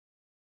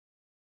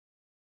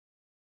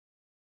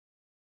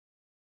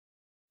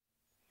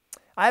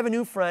I have a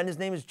new friend. His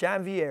name is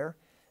John Vier,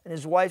 and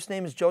his wife's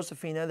name is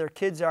Josephina. Their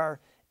kids are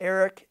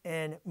Eric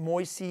and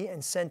Moise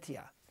and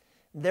Cynthia.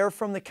 They're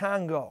from the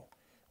Congo,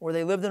 where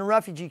they lived in a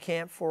refugee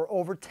camp for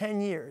over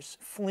 10 years,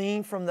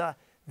 fleeing from the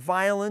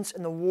violence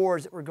and the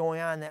wars that were going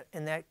on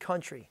in that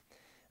country.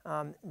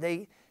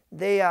 They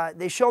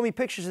showed me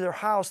pictures of their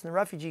house in the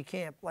refugee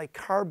camp, like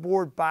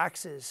cardboard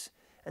boxes.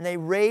 And they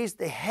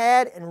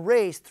had and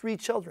raised 3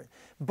 children.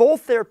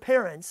 Both their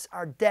parents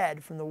are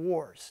dead from the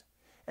wars.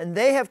 And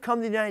they have come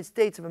to the United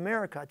States of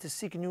America to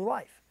seek a new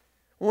life.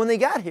 When they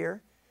got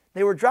here,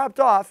 they were dropped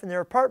off in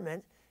their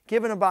apartment,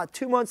 given about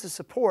 2 months of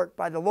support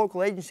by the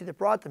local agency that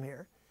brought them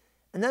here,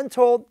 and then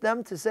told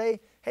them to say,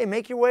 hey,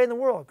 make your way in the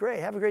world. Great,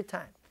 have a great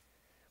time.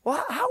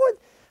 Well, how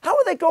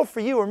would that go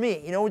for you or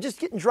me? You know, we're just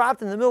getting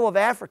dropped in the middle of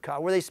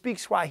Africa where they speak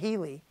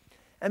Swahili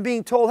and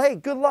being told, hey,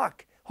 good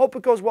luck. Hope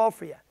it goes well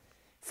for you.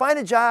 Find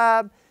a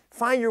job,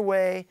 find your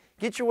way,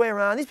 get your way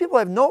around. These people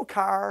have no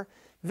car,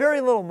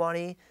 very little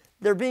money.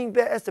 They're being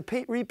asked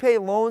to repay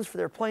loans for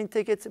their plane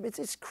tickets.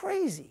 It's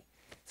crazy.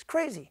 It's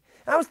crazy.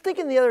 And I was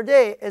thinking the other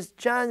day, as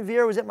John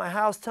Vier was at my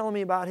house telling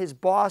me about his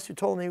boss who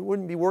told him he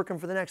wouldn't be working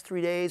for the next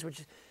 3 days,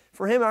 which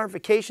for him aren't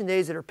vacation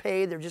days that are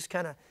paid. They're just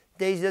kind of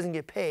days he doesn't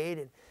get paid.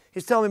 And he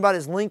was telling me about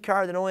his link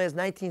card that only has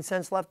 19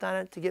 cents left on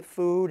it to get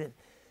food. And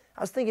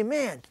I was thinking,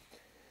 man,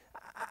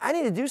 I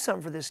need to do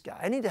something for this guy.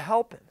 I need to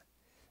help him.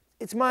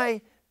 It's my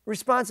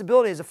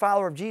responsibility as a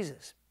follower of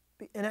Jesus.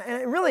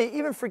 And really,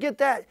 even forget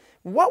that.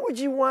 What would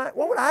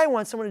I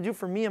want someone to do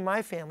for me and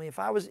my family if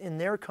I was in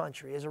their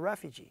country as a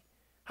refugee?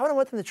 How would I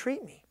want them to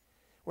treat me?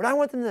 Would I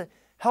want them to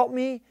help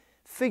me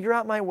figure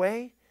out my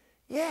way?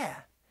 Yeah.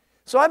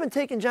 So I've been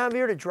taking John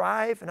Vier to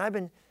drive, and I've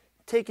been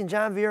taking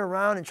John Vier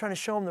around and trying to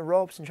show him the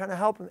ropes and trying to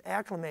help him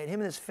acclimate, him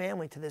and his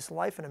family, to this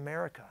life in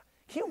America.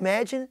 Can you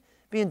imagine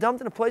being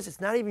dumped in a place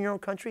that's not even your own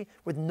country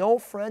with no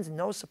friends and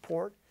no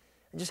support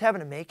and just having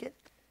to make it?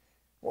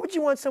 What would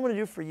you want someone to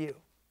do for you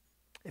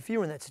if you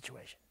were in that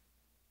situation?